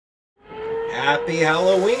Happy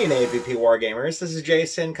Halloween, AVP Wargamers. This is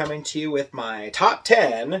Jason coming to you with my top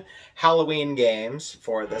 10 Halloween games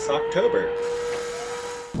for this October.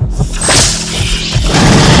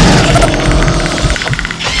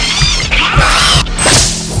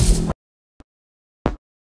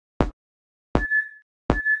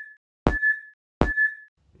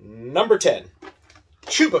 Number 10,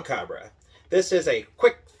 Chupacabra. This is a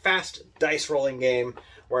quick, fast dice rolling game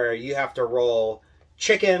where you have to roll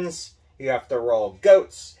chickens, you have to roll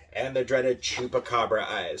goats, and the dreaded Chupacabra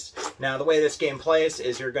eyes. Now, the way this game plays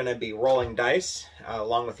is you're going to be rolling dice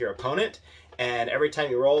along with your opponent, and every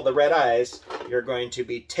time you roll the red eyes, you're going to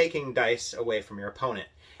be taking dice away from your opponent.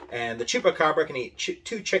 And the Chupacabra can eat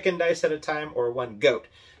 2 chicken dice at a time or 1 goat.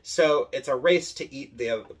 So it's a race to eat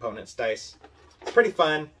the opponent's dice. It's pretty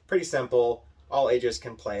fun, pretty simple. All ages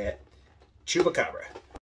can play it. Chupacabra.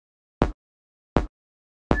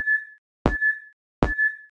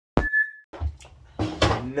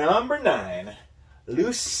 Number 9,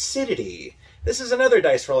 Lucidity. This is another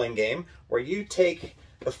dice rolling game where you take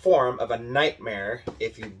the form of a nightmare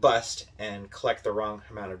if you bust and collect the wrong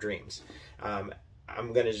amount of dreams. I'm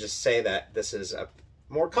going to just say that this is a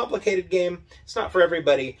more complicated game. It's not for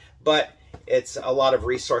everybody, but it's a lot of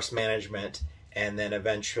resource management, and then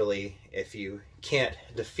eventually, if you can't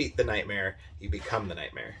defeat the nightmare, you become the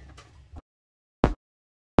nightmare.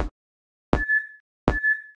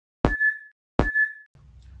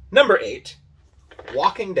 Number 8,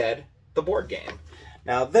 Walking Dead, the board game.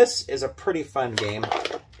 Now, this is a pretty fun game.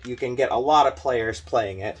 You can get a lot of players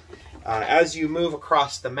playing it. As you move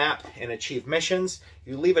across the map and achieve missions,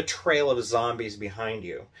 you leave a trail of zombies behind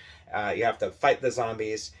you. You have to fight the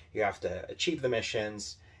zombies, you have to achieve the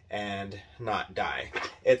missions, and not die.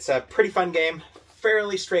 It's a pretty fun game,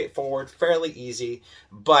 fairly straightforward, fairly easy,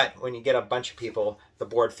 but when you get a bunch of people, the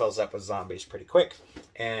board fills up with zombies pretty quick.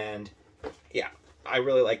 And yeah, I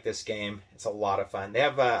really like this game. It's a lot of fun. They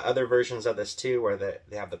have other versions of this too, where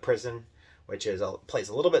they have the prison, which plays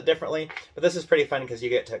a little bit differently. But this is pretty fun because you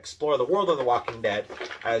get to explore the world of The Walking Dead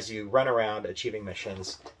as you run around achieving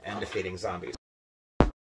missions and defeating zombies.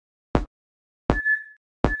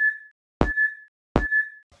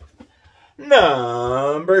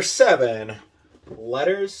 Number 7,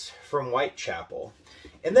 Letters from Whitechapel.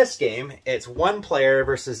 In this game, it's one player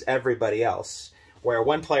versus everybody else, where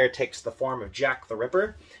one player takes the form of Jack the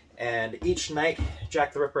Ripper, and each night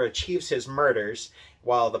Jack the Ripper achieves his murders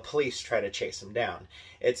while the police try to chase him down.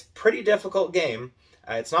 It's a pretty difficult game.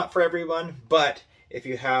 It's not for everyone, but if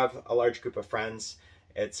you have a large group of friends,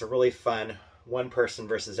 it's a really fun one person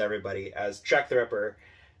versus everybody as Jack the Ripper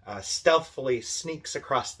stealthily sneaks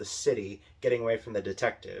across the city, getting away from the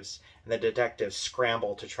detectives, and the detectives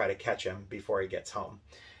scramble to try to catch him before he gets home.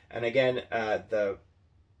 And again,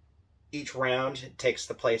 each round takes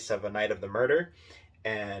the place of a night of the murder,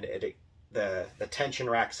 and the tension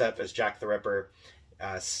racks up as Jack the Ripper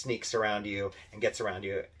sneaks around you and gets around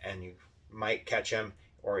you, and you might catch him,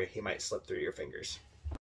 or he might slip through your fingers.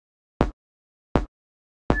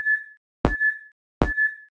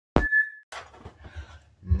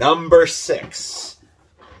 Number 6,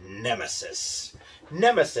 Nemesis.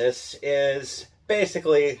 Nemesis is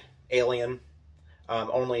basically Alien,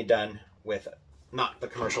 only done with not the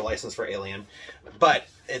commercial license for Alien, but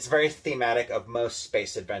it's very thematic of most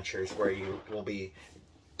space adventures where you will be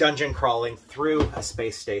dungeon crawling through a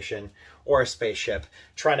space station or a spaceship,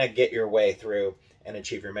 trying to get your way through and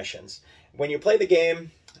achieve your missions. When you play the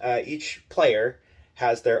game, each player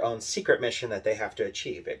has their own secret mission that they have to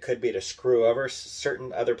achieve. It could be to screw over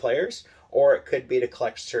certain other players, or it could be to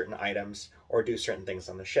collect certain items or do certain things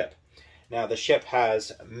on the ship. Now, the ship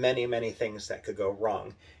has many, many things that could go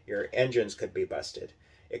wrong. Your engines could be busted.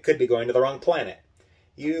 It could be going to the wrong planet.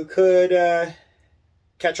 You could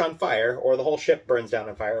catch on fire, or the whole ship burns down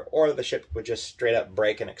on fire, or the ship would just straight up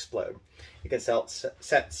break and explode. You can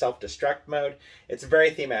set self-destruct mode. It's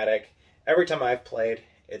very thematic. Every time I've played,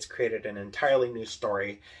 it's created an entirely new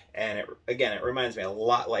story, and it reminds me a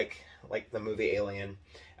lot like the movie Alien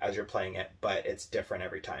as you're playing it, but it's different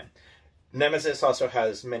every time. Nemesis also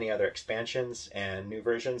has many other expansions and new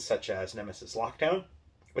versions, such as Nemesis Lockdown,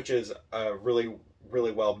 which is a really,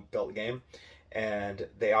 really well-built game, and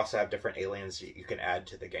they also have different aliens you can add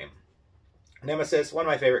to the game. Nemesis, one of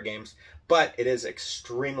my favorite games, but it is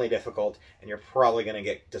extremely difficult, and you're probably going to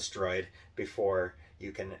get destroyed before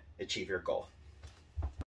you can achieve your goal.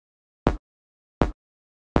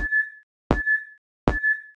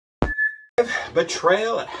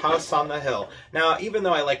 Betrayal at House on the Hill. Now, even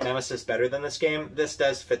though I like Nemesis better than this game, this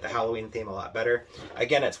does fit the Halloween theme a lot better.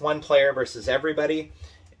 Again, it's one player versus everybody,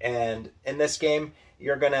 and in this game,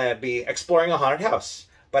 you're going to be exploring a haunted house.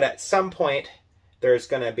 But at some point, there's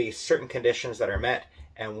going to be certain conditions that are met,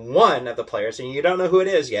 and one of the players, and you don't know who it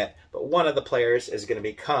is yet, but one of the players is going to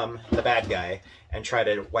become the bad guy and try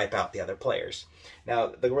to wipe out the other players. Now,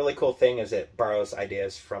 the really cool thing is it borrows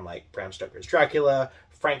ideas from like Bram Stoker's Dracula,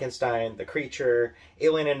 Frankenstein, The Creature,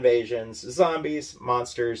 alien invasions, zombies,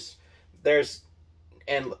 monsters. There's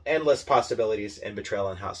endless possibilities in Betrayal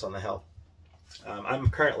and House on the Hill. I'm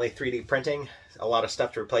currently 3D printing a lot of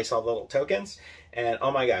stuff to replace all the little tokens, and oh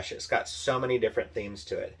my gosh, it's got so many different themes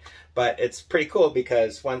to it. But it's pretty cool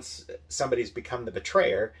because once somebody's become the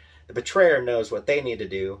betrayer knows what they need to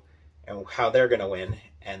do and how they're going to win,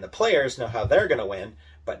 and the players know how they're going to win,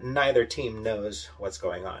 but neither team knows what's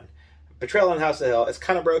going on. Betrayal on House of the Hill is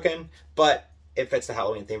kind of broken, but it fits the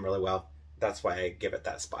Halloween theme really well. That's why I give it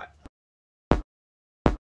that spot.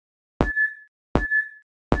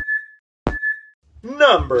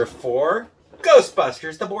 Number 4,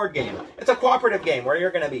 Ghostbusters, the board game. It's a cooperative game where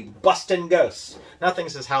you're going to be busting ghosts. Nothing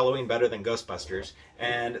says Halloween better than Ghostbusters,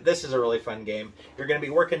 and this is a really fun game. You're going to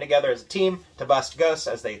be working together as a team to bust ghosts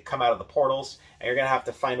as they come out of the portals, and you're going to have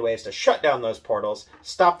to find ways to shut down those portals,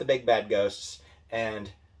 stop the big bad ghosts,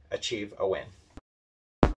 and achieve a win.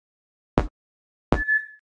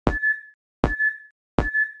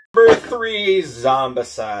 Number 3,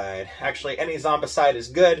 Zombicide. Actually, any Zombicide is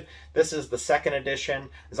good. This is the 2nd edition.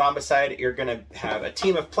 Zombicide, you're going to have a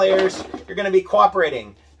team of players. You're going to be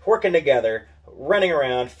cooperating, working together, running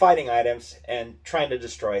around, fighting items, and trying to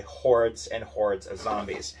destroy hordes and hordes of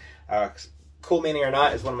zombies. Cool Meaning or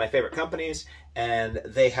Not is one of my favorite companies, and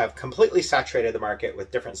they have completely saturated the market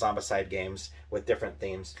with different Zombicide games with different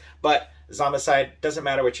themes. But Zombicide, doesn't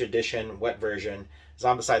matter which edition, what version,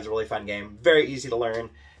 Zombicide's a really fun game. Very easy to learn.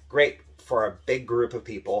 Great for a big group of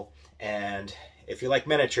people, and if you like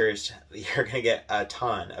miniatures, you're going to get a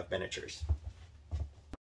ton of miniatures.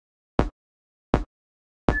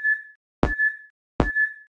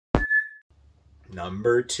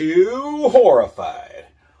 Number 2, Horrified.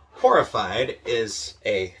 Horrified is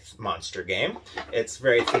a monster game. It's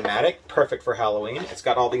very thematic, perfect for Halloween. It's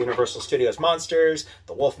got all the Universal Studios monsters,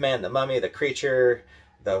 the Wolfman, the Mummy, the Creature,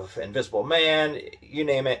 the Invisible Man, you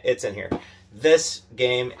name it, it's in here. This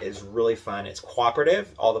game is really fun. It's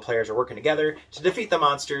cooperative. All the players are working together to defeat the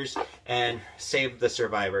monsters and save the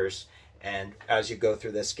survivors. And as you go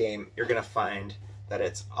through this game, you're going to find that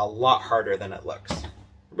it's a lot harder than it looks.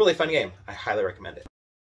 Really fun game. I highly recommend it.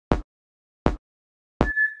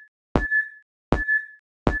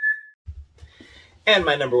 And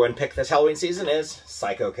my number 1 pick this Halloween season is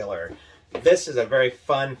Psycho Killer. This is a very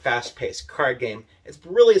fun, fast-paced card game. It's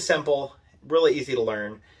really simple, really easy to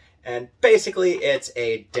learn. And basically, it's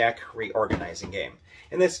a deck reorganizing game.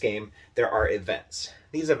 In this game, there are events.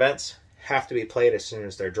 These events have to be played as soon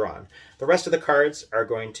as they're drawn. The rest of the cards are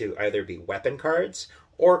going to either be weapon cards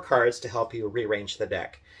or cards to help you rearrange the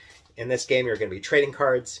deck. In this game, you're going to be trading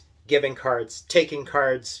cards, giving cards, taking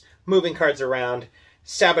cards, moving cards around,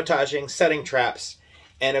 sabotaging, setting traps,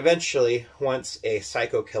 and eventually, once a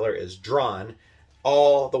Psycho Killer is drawn,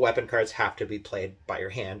 all the weapon cards have to be played by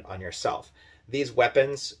your hand on yourself. These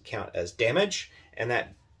weapons count as damage, and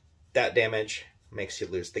that damage makes you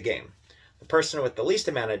lose the game. The person with the least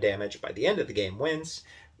amount of damage by the end of the game wins,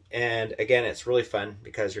 and again, it's really fun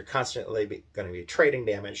because you're constantly going to be trading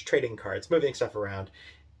damage, trading cards, moving stuff around.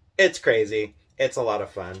 It's crazy. It's a lot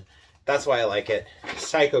of fun. That's why I like it.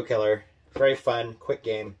 Psycho Killer, very fun, quick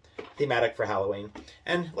game, thematic for Halloween.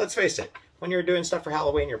 And let's face it, when you're doing stuff for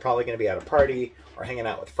Halloween, you're probably going to be at a party or hanging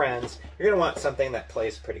out with friends. You're going to want something that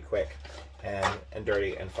plays pretty quick and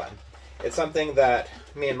dirty and fun. It's something that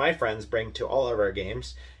me and my friends bring to all of our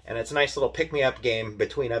games, and it's a nice little pick-me-up game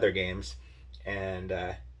between other games, and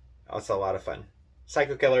it's a lot of fun.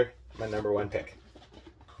 Psycho Killer, my number 1 pick.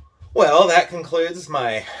 Well, that concludes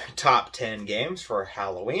my top 10 games for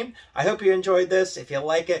Halloween. I hope you enjoyed this. If you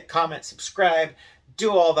like it, comment, subscribe,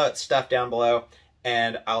 do all that stuff down below,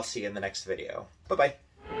 and I'll see you in the next video. Bye-bye.